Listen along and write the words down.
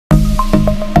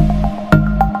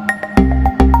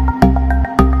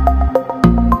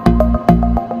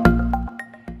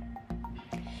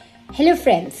Hello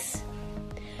friends,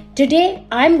 today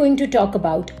I'm going to talk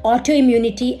about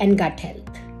autoimmunity and gut health.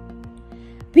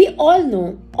 We all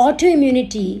know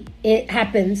autoimmunity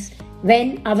happens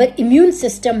when our immune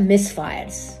system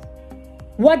misfires.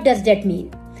 What does that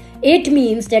mean? It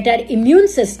means that our immune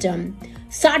system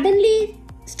suddenly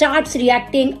starts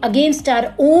reacting against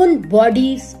our own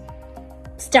body's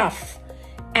stuff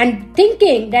and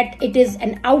thinking that it is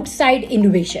an outside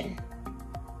invasion.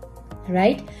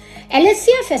 Right?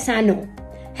 Alessia Fasano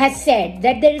has said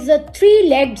that there is a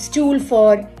three-legged stool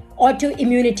for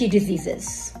autoimmunity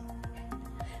diseases.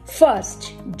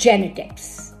 First,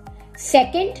 genetics.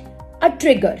 Second, a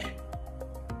trigger.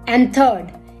 And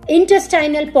third,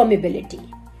 intestinal permeability.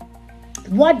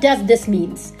 What does this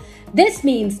mean? This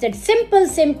means that simple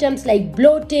symptoms like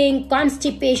bloating,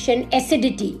 constipation,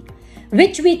 acidity,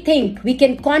 which we think we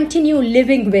can continue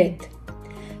living with,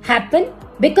 happen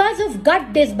because of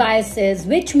gut dysbiosis,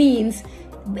 which means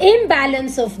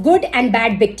imbalance of good and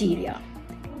bad bacteria.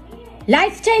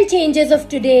 Lifestyle changes of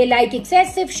today like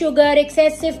excessive sugar,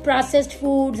 excessive processed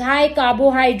foods, high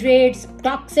carbohydrates,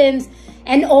 toxins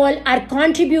and all are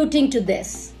contributing to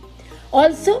this.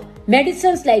 Also,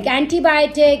 medicines like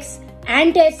antibiotics,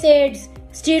 antacids,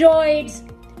 steroids,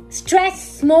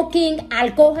 stress, smoking,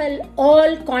 alcohol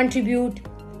all contribute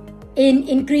in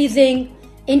increasing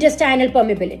intestinal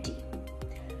permeability.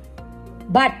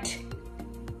 But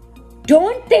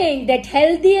don't think that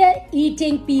healthier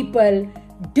eating people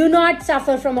do not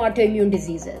suffer from autoimmune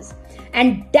diseases.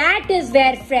 And that is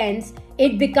where, friends,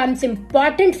 it becomes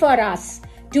important for us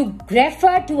to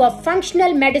refer to a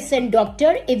functional medicine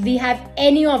doctor if we have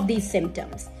any of these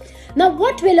symptoms. Now,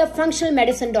 what will a functional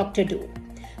medicine doctor do?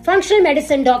 Functional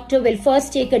medicine doctor will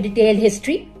first take a detailed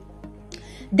history,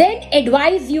 then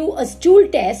advise you a stool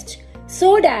test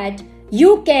so that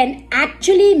you can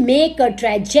actually make a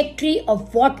trajectory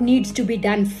of what needs to be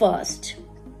done first.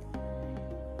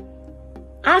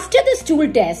 After the stool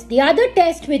test, the other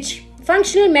test which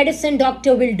functional medicine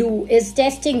doctor will do is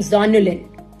testing zonulin.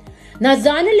 Now,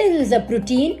 zonulin is a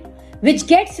protein which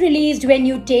gets released when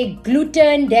you take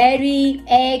gluten, dairy,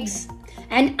 eggs,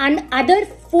 and other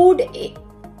food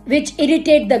which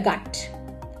irritate the gut.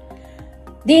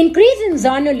 The increase in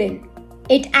zonulin,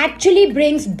 it actually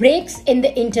brings breaks in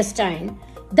the intestine,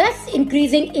 thus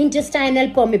increasing intestinal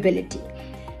permeability.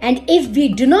 And if we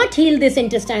do not heal this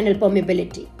intestinal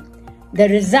permeability, the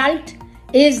result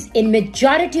is in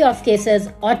majority of cases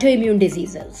autoimmune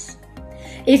diseases.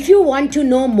 If you want to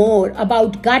know more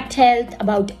about gut health,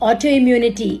 about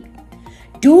autoimmunity,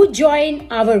 do join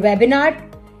our webinar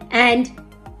and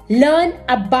learn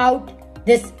about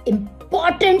this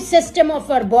important system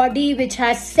of our body which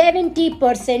has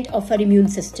 70% of our immune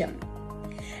system.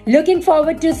 Looking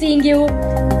forward to seeing you.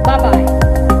 Bye-bye.